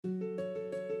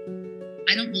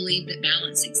I don't believe that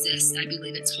balance exists. I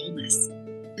believe it's wholeness.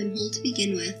 I'm whole to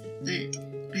begin with, but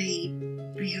I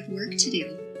have work to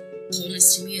do.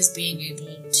 Wholeness to me is being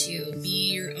able to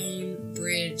be your own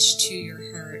bridge to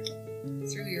your heart,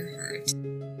 through your heart.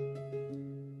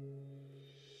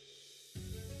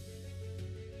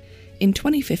 In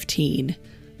 2015,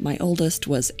 my oldest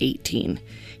was 18.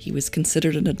 He was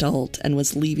considered an adult and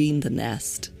was leaving the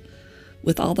nest.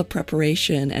 With all the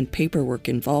preparation and paperwork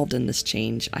involved in this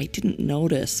change, I didn't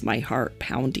notice my heart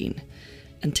pounding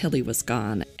until he was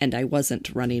gone and I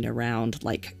wasn't running around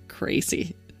like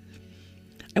crazy.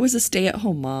 I was a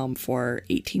stay-at-home mom for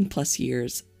 18 plus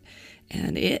years,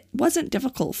 and it wasn't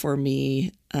difficult for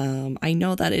me. I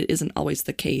know that it isn't always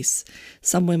the case.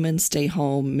 Some women stay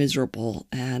home miserable,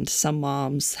 and some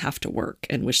moms have to work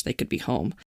and wish they could be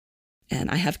home. And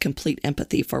I have complete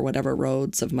empathy for whatever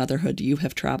roads of motherhood you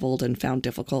have traveled and found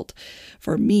difficult.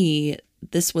 For me,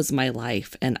 this was my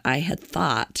life, and I had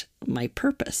thought my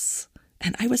purpose,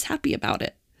 and I was happy about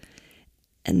it.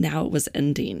 And now it was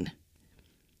ending.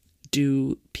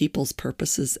 Do people's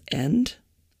purposes end?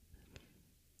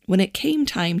 When it came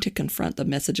time to confront the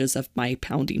messages of my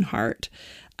pounding heart,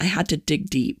 I had to dig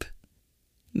deep.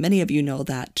 Many of you know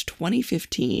that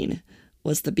 2015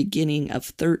 was the beginning of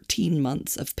 13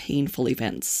 months of painful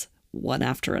events, one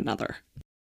after another.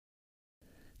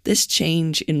 This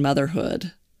change in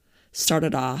motherhood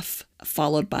started off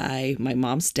followed by my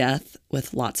mom's death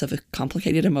with lots of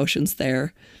complicated emotions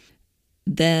there.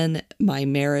 Then my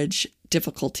marriage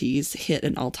difficulties hit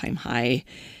an all-time high.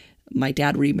 My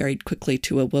dad remarried quickly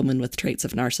to a woman with traits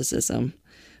of narcissism.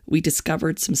 We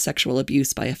discovered some sexual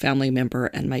abuse by a family member,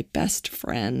 and my best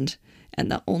friend, and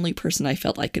the only person I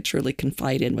felt I could truly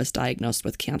confide in, was diagnosed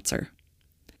with cancer.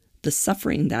 The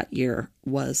suffering that year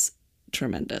was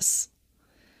tremendous.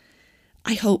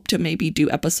 I hope to maybe do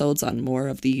episodes on more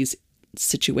of these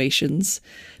situations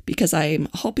because I'm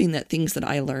hoping that things that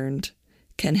I learned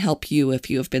can help you if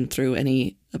you have been through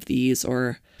any of these,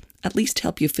 or at least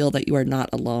help you feel that you are not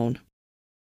alone.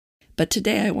 But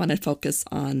today I want to focus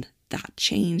on that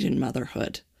change in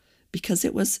motherhood because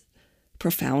it was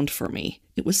profound for me.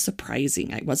 It was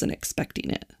surprising. I wasn't expecting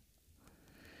it.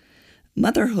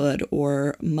 Motherhood,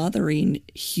 or mothering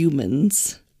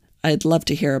humans, I'd love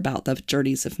to hear about the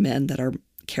journeys of men that are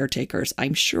caretakers.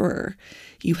 I'm sure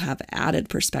you have added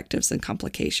perspectives and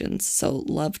complications. So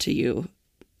love to you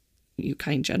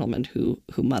kind gentlemen who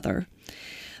mother.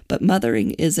 But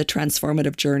mothering is a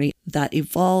transformative journey that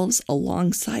evolves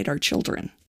alongside our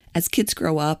children. As kids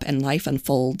grow up and life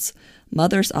unfolds,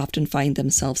 mothers often find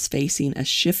themselves facing a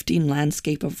shifting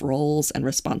landscape of roles and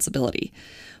responsibility,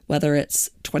 whether it's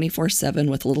 24/7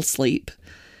 with little sleep,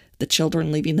 the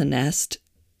children leaving the nest,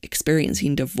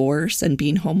 experiencing divorce and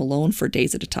being home alone for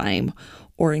days at a time,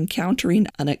 or encountering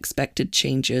unexpected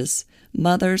changes.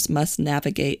 Mothers must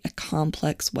navigate a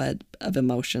complex web of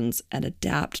emotions and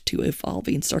adapt to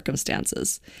evolving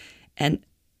circumstances. And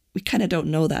we kind of don't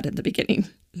know that in the beginning.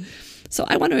 So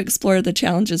I want to explore the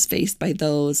challenges faced by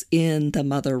those in the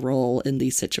mother role in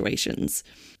these situations.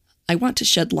 I want to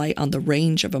shed light on the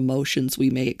range of emotions we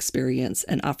may experience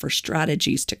and offer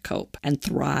strategies to cope and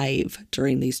thrive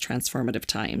during these transformative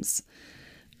times.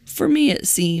 For me, it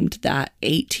seemed that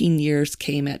 18 years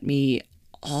came at me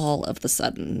all of the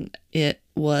sudden. It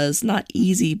was not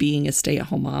easy being a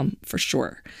stay-at-home mom, for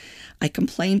sure. I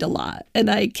complained a lot, and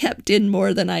I kept in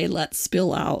more than I let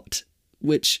spill out,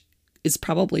 which is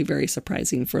probably very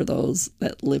surprising for those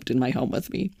that lived in my home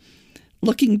with me.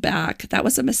 Looking back, that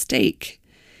was a mistake.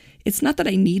 It's not that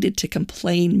I needed to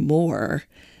complain more.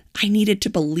 I needed to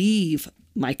believe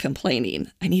my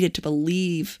complaining. I needed to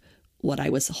believe what I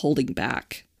was holding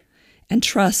back and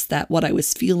trust that what I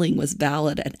was feeling was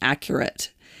valid and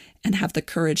accurate, and have the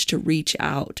courage to reach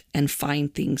out and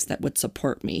find things that would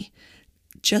support me.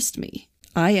 Just me.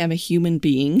 I am a human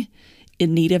being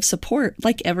in need of support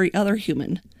like every other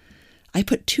human. I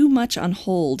put too much on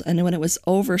hold, and when it was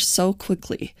over so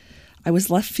quickly, I was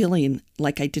left feeling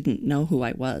like I didn't know who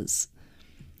I was.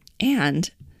 And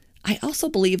I also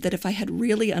believe that if I had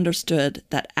really understood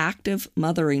that active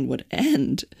mothering would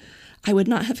end, I would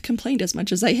not have complained as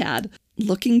much as I had.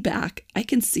 Looking back, I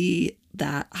can see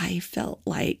that I felt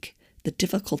like the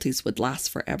difficulties would last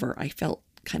forever. I felt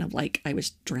kind of like I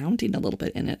was drowning a little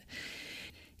bit in it.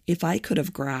 If I could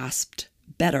have grasped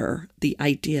better the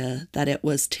idea that it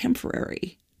was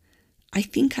temporary, I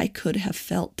think I could have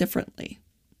felt differently.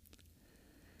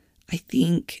 I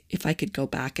think if I could go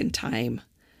back in time,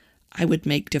 I would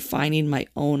make defining my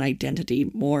own identity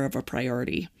more of a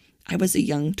priority. I was a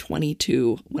young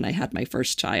 22 when I had my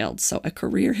first child, so a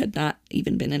career had not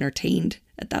even been entertained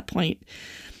at that point.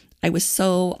 I was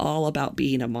so all about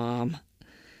being a mom.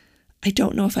 I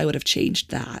don't know if I would have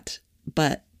changed that,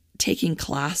 but taking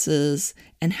classes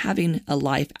and having a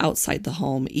life outside the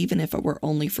home, even if it were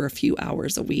only for a few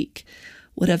hours a week,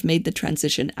 would have made the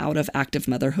transition out of active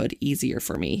motherhood easier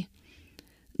for me.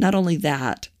 Not only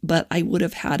that, but I would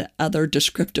have had other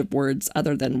descriptive words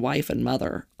other than wife and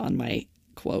mother on my,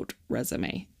 quote,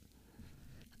 resume.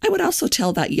 I would also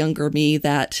tell that younger me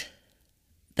that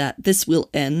this will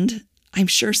end. I'm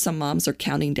sure some moms are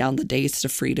counting down the days to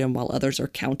freedom while others are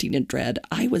counting in dread.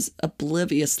 I was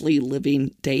obliviously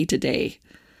living day to day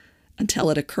until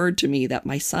it occurred to me that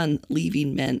my son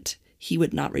leaving meant he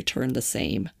would not return the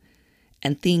same,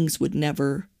 and things would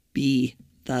never be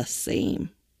the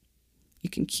same. You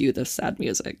can cue the sad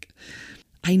music.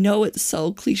 I know it's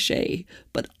so cliche,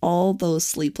 but all those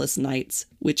sleepless nights,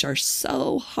 which are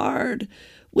so hard,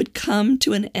 would come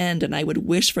to an end and I would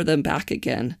wish for them back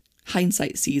again.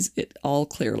 Hindsight sees it all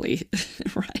clearly,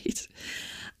 right?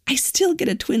 I still get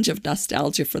a twinge of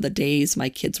nostalgia for the days my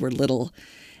kids were little,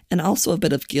 and also a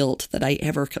bit of guilt that I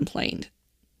ever complained.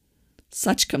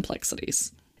 Such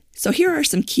complexities. So here are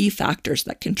some key factors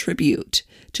that contribute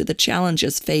to the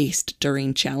challenges faced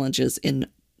during challenges in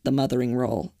the mothering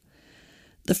role.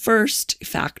 The first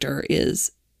factor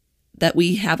is that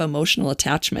we have emotional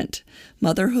attachment.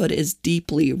 Motherhood is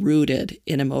deeply rooted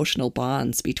in emotional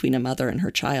bonds between a mother and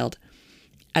her child.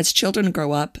 As children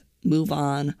grow up, move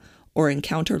on, or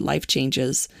encounter life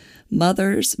changes,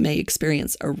 mothers may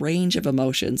experience a range of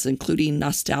emotions, including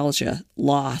nostalgia,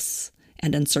 loss,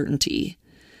 and uncertainty.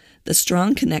 The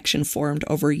strong connection formed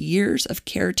over years of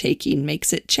caretaking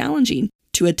makes it challenging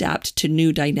to adapt to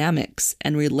new dynamics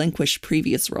and relinquish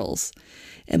previous roles.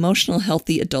 Emotional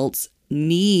healthy adults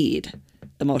need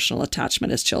emotional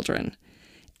attachment as children.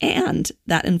 And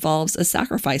that involves a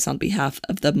sacrifice on behalf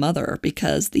of the mother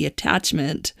because the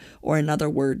attachment, or in other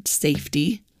words,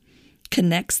 safety,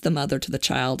 connects the mother to the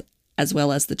child as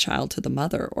well as the child to the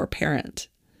mother or parent.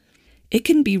 It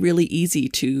can be really easy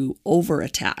to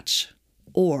over-attach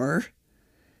or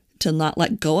to not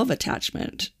let go of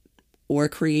attachment or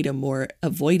create a more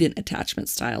avoidant attachment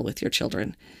style with your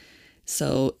children.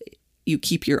 So you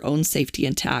keep your own safety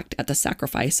intact at the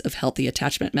sacrifice of healthy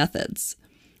attachment methods.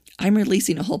 I'm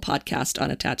releasing a whole podcast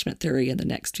on attachment theory in the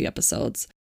next few episodes.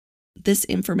 This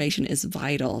information is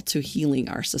vital to healing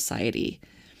our society,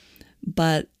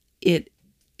 but it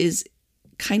is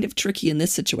kind of tricky in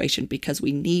this situation because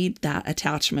we need that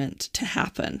attachment to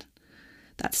happen,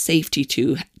 that safety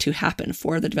to happen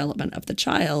for the development of the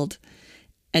child,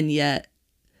 and yet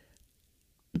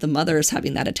the mother is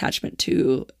having that attachment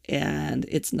too, and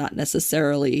it's not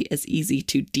necessarily as easy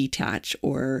to detach,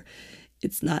 or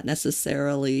it's not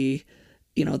necessarily,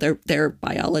 their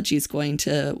biology is going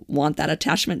to want that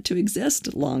attachment to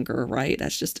exist longer, right?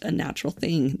 That's just a natural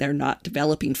thing. They're not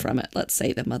developing from it, let's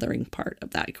say, the mothering part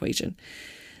of that equation.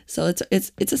 So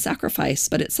it's a sacrifice,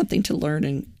 but it's something to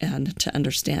learn and to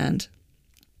understand.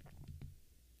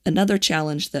 Another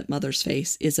challenge that mothers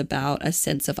face is about a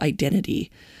sense of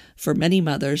identity. For many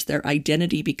mothers, their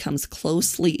identity becomes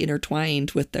closely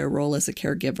intertwined with their role as a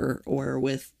caregiver or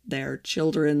with their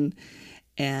children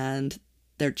and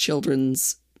their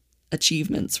children's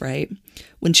achievements, right?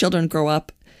 When children grow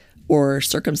up or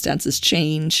circumstances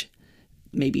change,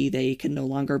 maybe they can no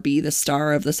longer be the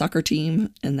star of the soccer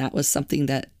team, and that was something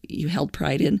that you held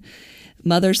pride in.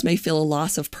 Mothers may feel a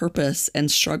loss of purpose and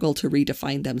struggle to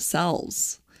redefine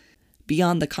themselves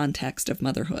beyond the context of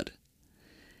motherhood.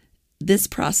 This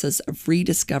process of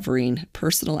rediscovering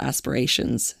personal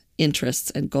aspirations,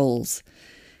 interests, and goals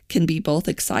can be both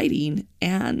exciting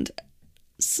and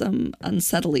some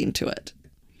unsettling to it.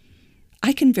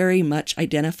 I can very much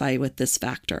identify with this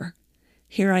factor.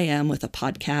 Here I am with a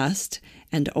podcast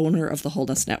and owner of the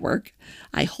Wholeness Network.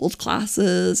 I hold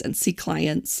classes and see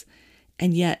clients,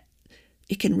 and yet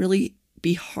it can really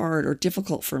be hard or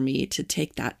difficult for me to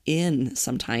take that in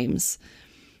sometimes.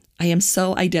 I am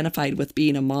so identified with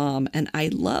being a mom, and I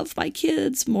love my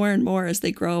kids more and more as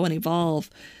they grow and evolve.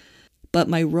 But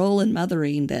my role in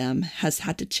mothering them has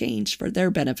had to change for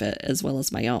their benefit as well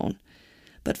as my own.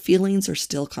 But feelings are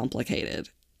still complicated.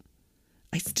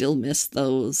 I still miss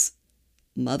those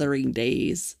mothering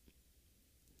days.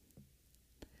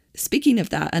 Speaking of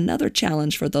that, another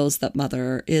challenge for those that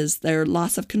mother is their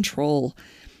loss of control.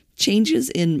 Changes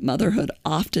in motherhood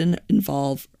often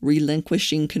involve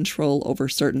relinquishing control over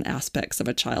certain aspects of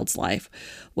a child's life,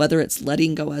 whether it's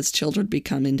letting go as children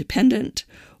become independent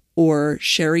or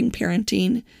sharing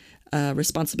parenting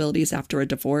responsibilities after a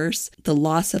divorce. The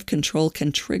loss of control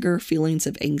can trigger feelings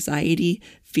of anxiety,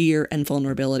 fear, and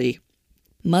vulnerability.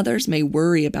 Mothers may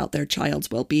worry about their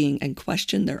child's well-being and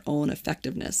question their own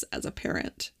effectiveness as a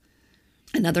parent.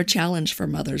 Another challenge for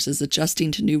mothers is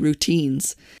adjusting to new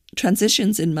routines.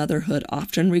 Transitions in motherhood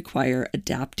often require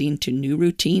adapting to new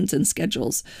routines and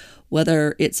schedules,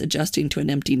 whether it's adjusting to an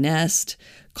empty nest,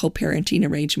 co-parenting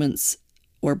arrangements,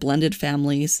 or blended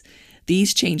families.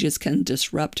 These changes can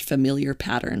disrupt familiar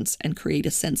patterns and create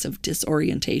a sense of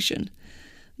disorientation.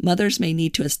 Mothers may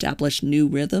need to establish new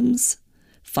rhythms,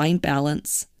 find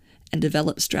balance, and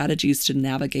develop strategies to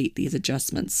navigate these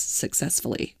adjustments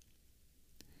successfully.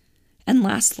 And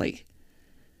lastly,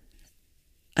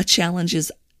 a challenge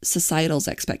is societal's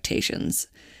expectations.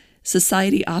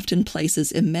 Society often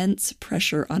places immense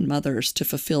pressure on mothers to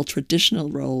fulfill traditional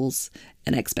roles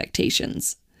and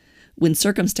expectations. When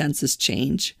circumstances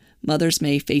change, mothers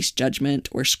may face judgment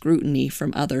or scrutiny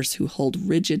from others who hold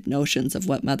rigid notions of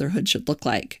what motherhood should look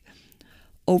like.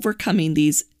 Overcoming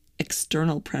these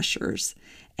external pressures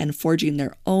and forging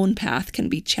their own path can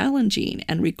be challenging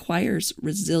and requires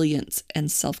resilience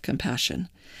and self-compassion.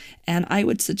 And I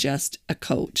would suggest a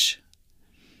coach.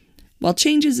 While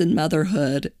changes in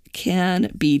motherhood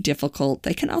can be difficult,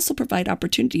 they can also provide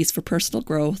opportunities for personal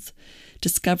growth,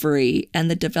 discovery,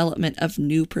 and the development of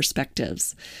new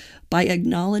perspectives. By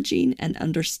acknowledging and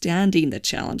understanding the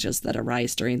challenges that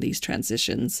arise during these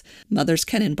transitions, mothers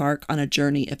can embark on a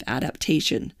journey of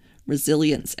adaptation,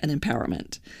 resilience, and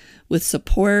empowerment. With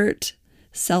support,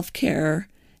 self-care,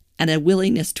 and a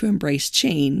willingness to embrace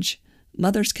change,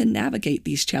 mothers can navigate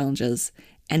these challenges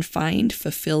and find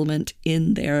fulfillment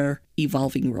in their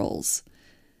evolving roles.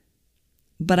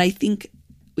 But I think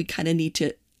we kind of need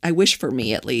to, I wish for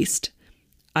me at least,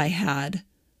 I had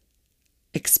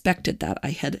expected that.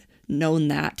 I had known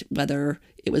that, whether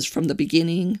it was from the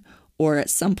beginning or at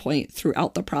some point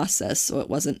throughout the process. So it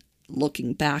wasn't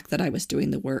looking back that I was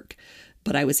doing the work,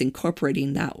 but I was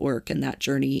incorporating that work and that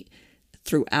journey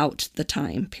throughout the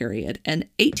time period. And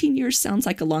 18 years sounds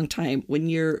like a long time. When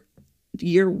you're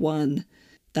year one,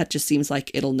 that just seems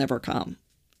like it'll never come.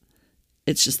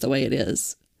 It's just the way it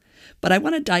is. But I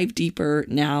want to dive deeper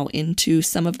now into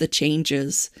some of the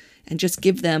changes and just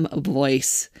give them a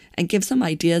voice and give some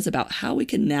ideas about how we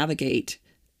can navigate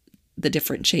the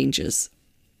different changes.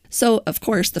 So, of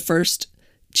course, the first,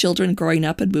 children growing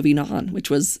up and moving on, which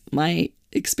was my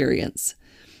experience.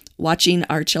 Watching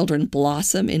our children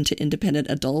blossom into independent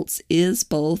adults is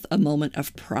both a moment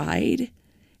of pride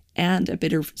and a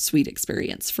bittersweet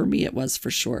experience. For me, it was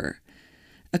for sure.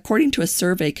 According to a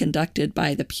survey conducted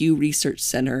by the Pew Research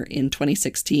Center in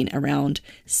 2016, around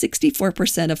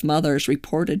 64% of mothers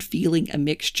reported feeling a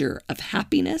mixture of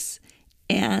happiness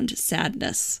and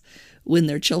sadness when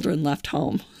their children left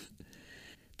home.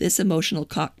 This emotional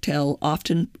cocktail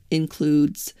often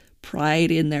includes pride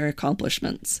in their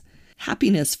accomplishments,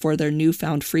 happiness for their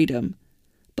newfound freedom,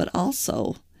 but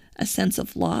also a sense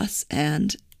of loss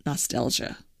and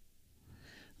nostalgia.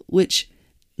 Which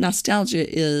nostalgia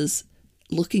is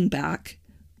looking back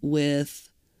with,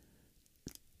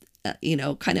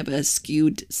 kind of a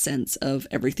skewed sense of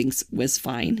everything was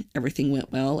fine, everything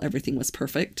went well, everything was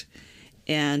perfect.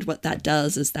 And what that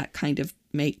does is that kind of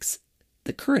makes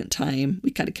the current time,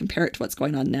 we kind of compare it to what's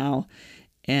going on now,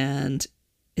 and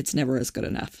it's never as good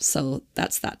enough. So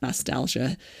that's that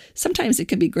nostalgia. Sometimes it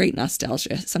can be great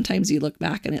nostalgia. Sometimes you look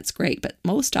back and it's great, but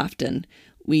most often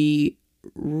we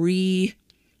rearrange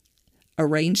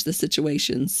the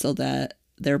situations so that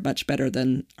they're much better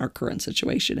than our current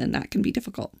situation, and that can be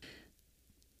difficult.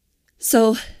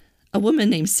 So a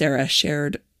woman named Sarah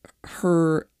shared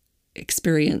her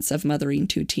experience of mothering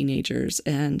two teenagers,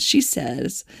 and she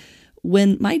says,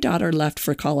 "When my daughter left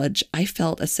for college, I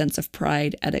felt a sense of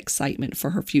pride and excitement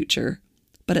for her future,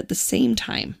 but at the same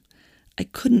time, I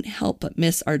couldn't help but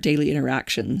miss our daily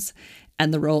interactions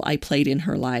and the role I played in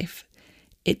her life.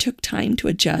 It took time to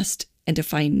adjust and to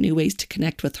find new ways to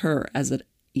connect with her as a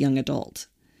young adult."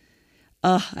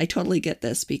 I totally get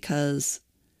this because,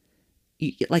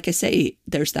 like I say,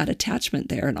 there's that attachment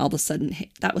there, and all of a sudden, hey,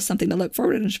 that was something to look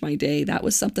forward into my day. That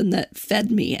was something that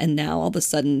fed me, and now all of a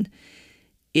sudden,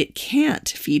 it can't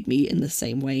feed me in the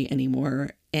same way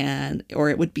anymore,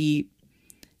 or it would be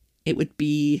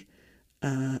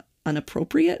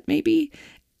inappropriate maybe.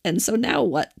 And so now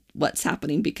what's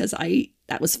happening, because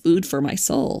that was food for my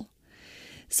soul.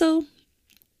 So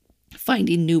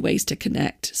finding new ways to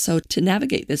connect. So to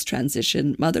navigate this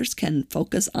transition, mothers can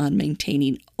focus on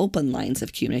maintaining open lines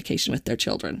of communication with their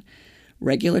children,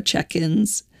 regular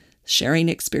check-ins, sharing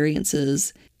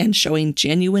experiences, and showing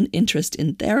genuine interest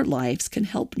in their lives can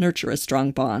help nurture a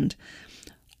strong bond.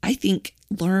 I think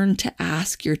learn to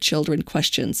ask your children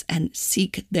questions and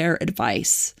seek their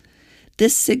advice.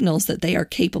 This signals that they are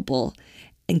capable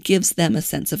and gives them a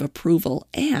sense of approval,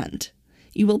 and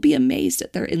you will be amazed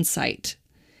at their insight.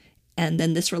 And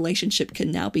then this relationship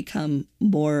can now become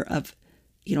more of,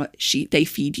 they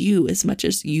feed you as much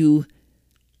as you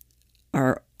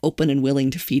are open and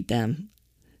willing to feed them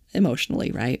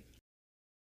emotionally, right?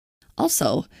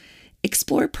 Also,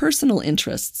 explore personal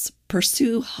interests,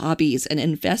 pursue hobbies, and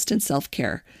invest in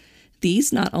self-care.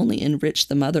 These not only enrich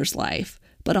the mother's life,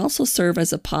 but also serve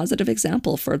as a positive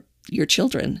example for your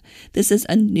children. This is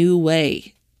a new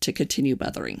way to continue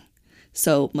mothering.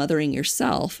 So mothering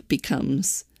yourself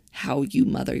becomes how you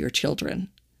mother your children.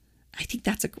 I think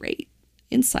that's a great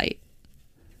insight.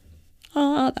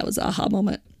 That was an aha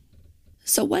moment.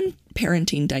 So one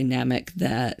parenting dynamic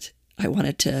that I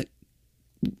wanted to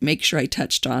make sure I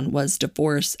touched on was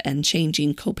divorce and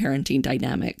changing co-parenting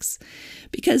dynamics.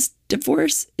 Because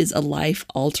divorce is a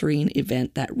life-altering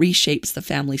event that reshapes the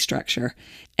family structure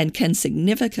and can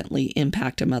significantly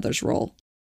impact a mother's role.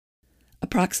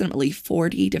 Approximately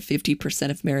 40 to 50%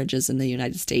 of marriages in the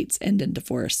United States end in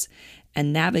divorce,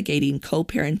 and navigating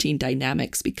co-parenting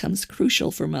dynamics becomes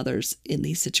crucial for mothers in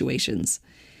these situations.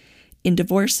 In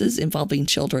divorces involving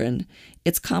children,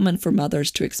 it's common for mothers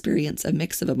to experience a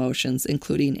mix of emotions,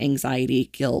 including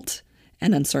anxiety, guilt,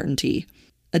 and uncertainty.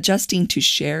 Adjusting to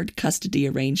shared custody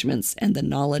arrangements and the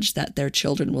knowledge that their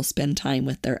children will spend time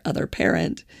with their other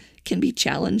parent can be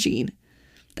challenging.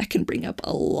 That can bring up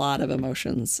a lot of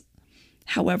emotions.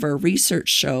 However, research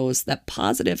shows that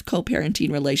positive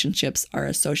co-parenting relationships are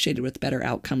associated with better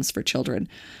outcomes for children.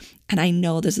 And I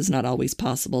know this is not always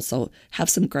possible, so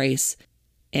have some grace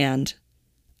and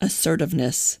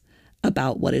assertiveness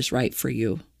about what is right for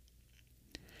you.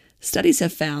 Studies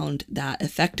have found that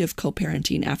effective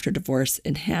co-parenting after divorce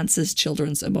enhances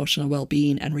children's emotional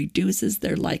well-being and reduces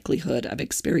their likelihood of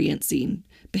experiencing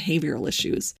behavioral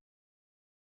issues.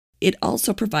 It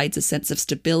also provides a sense of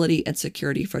stability and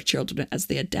security for children as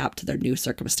they adapt to their new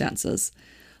circumstances.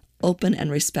 Open and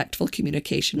respectful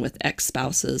communication with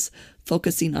ex-spouses,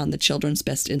 focusing on the children's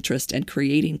best interest and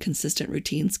creating consistent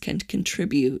routines can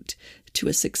contribute to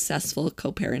a successful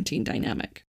co-parenting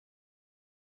dynamic.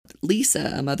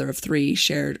 Lisa, a mother of 3,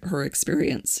 shared her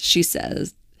experience. She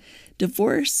says,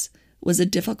 "Divorce was a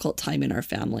difficult time in our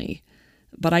family,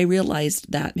 but I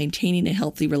realized that maintaining a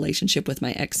healthy relationship with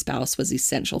my ex-spouse was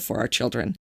essential for our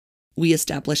children. We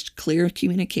established clear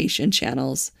communication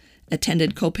channels,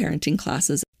 attended co-parenting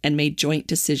classes, and made joint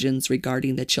decisions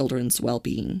regarding the children's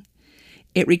well-being.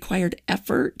 It required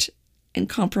effort and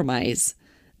compromise,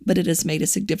 but it has made a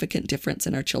significant difference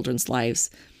in our children's lives.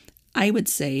 I would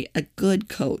say a good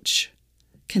coach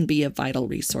can be a vital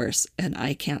resource, and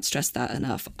I can't stress that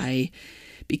enough.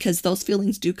 Because those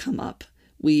feelings do come up.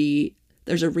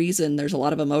 There's a reason there's a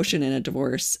lot of emotion in a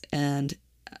divorce, and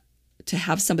to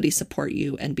have somebody support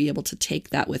you and be able to take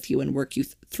that with you and work you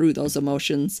through those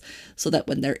emotions so that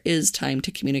when there is time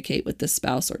to communicate with the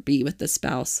spouse or be with the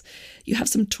spouse, you have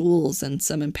some tools and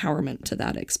some empowerment to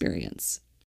that experience.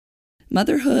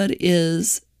 Motherhood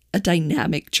is a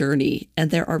dynamic journey,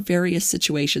 and there are various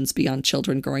situations beyond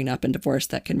children growing up in divorce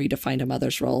that can redefine a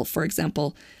mother's role. For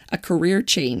example, a career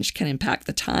change can impact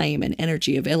the time and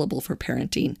energy available for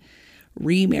parenting.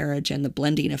 Remarriage and the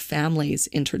blending of families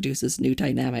introduces new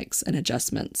dynamics and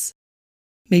adjustments.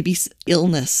 Maybe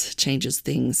illness changes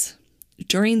things.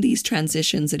 During these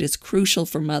transitions, it is crucial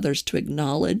for mothers to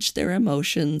acknowledge their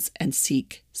emotions and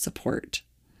seek support.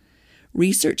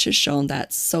 Research has shown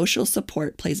that social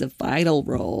support plays a vital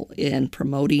role in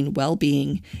promoting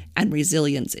well-being and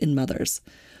resilience in mothers.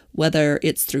 Whether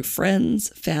it's through friends,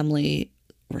 family,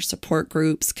 or support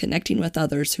groups, connecting with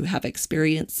others who have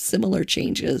experienced similar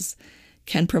changes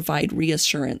can provide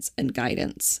reassurance and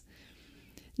guidance.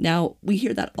 Now, we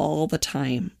hear that all the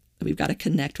time. We've got to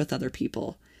connect with other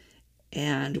people.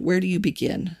 And where do you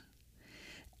begin?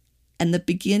 And the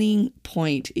beginning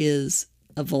point is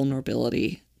a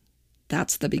vulnerability.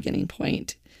 That's the beginning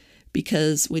point.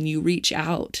 Because when you reach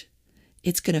out,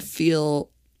 it's going to feel,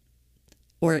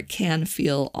 or it can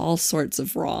feel, all sorts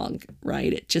of wrong,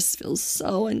 right? It just feels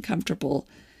so uncomfortable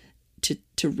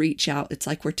to reach out. It's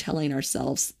like we're telling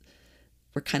ourselves,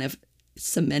 we're kind of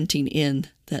cementing in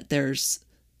that there's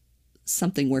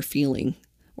something we're feeling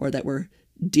or that we're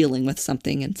dealing with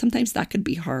something. And sometimes that could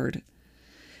be hard.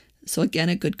 So again,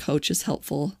 a good coach is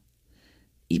helpful.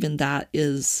 Even that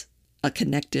is a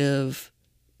connective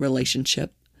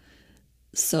relationship.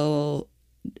 So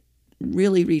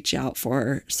really reach out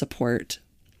for support,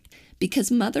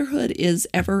 because motherhood is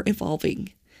ever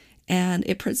evolving and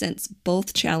it presents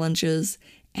both challenges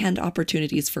and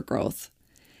opportunities for growth.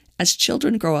 As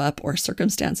children grow up or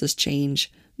circumstances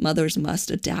change, mothers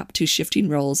must adapt to shifting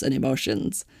roles and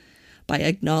emotions. By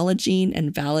acknowledging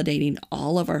and validating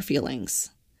all of our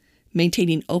feelings,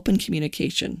 maintaining open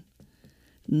communication,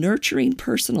 nurturing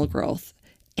personal growth,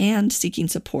 and seeking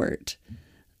support,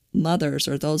 mothers,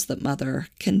 or those that mother,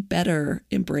 can better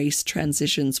embrace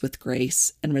transitions with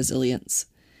grace and resilience.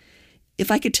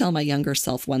 If I could tell my younger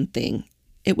self one thing,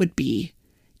 it would be,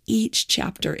 each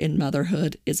chapter in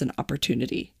motherhood is an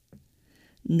opportunity.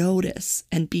 Notice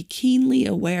and be keenly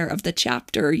aware of the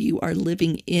chapter you are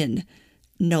living in,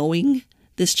 knowing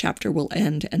this chapter will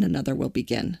end and another will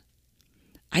begin.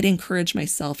 I'd encourage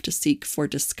myself to seek for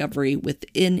discovery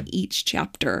within each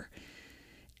chapter,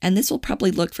 and this will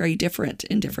probably look very different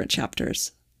in different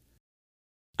chapters.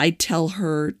 I'd tell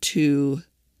her to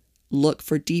look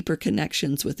for deeper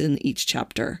connections within each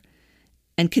chapter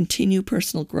and continue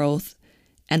personal growth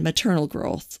and maternal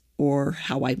growth, or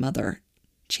how I mother.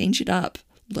 Change it up,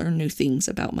 learn new things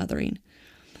about mothering.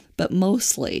 But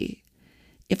mostly,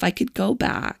 if I could go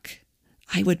back,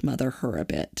 I would mother her a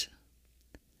bit.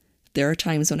 There are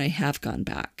times when I have gone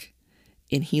back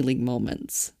in healing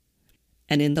moments.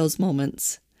 And in those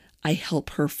moments, I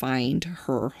help her find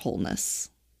her wholeness.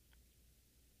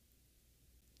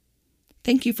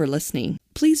 Thank you for listening.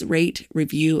 Please rate,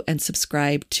 review, and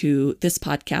subscribe to this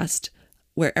podcast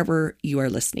wherever you are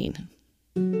listening.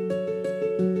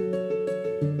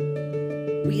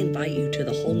 We invite you to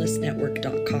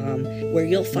thewholenessnetwork.com, where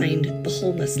you'll find the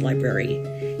Wholeness Library.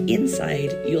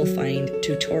 Inside, you'll find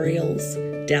tutorials,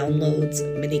 downloads,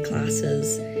 mini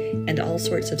classes, and all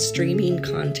sorts of streaming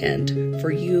content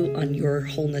for you on your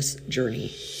wholeness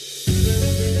journey.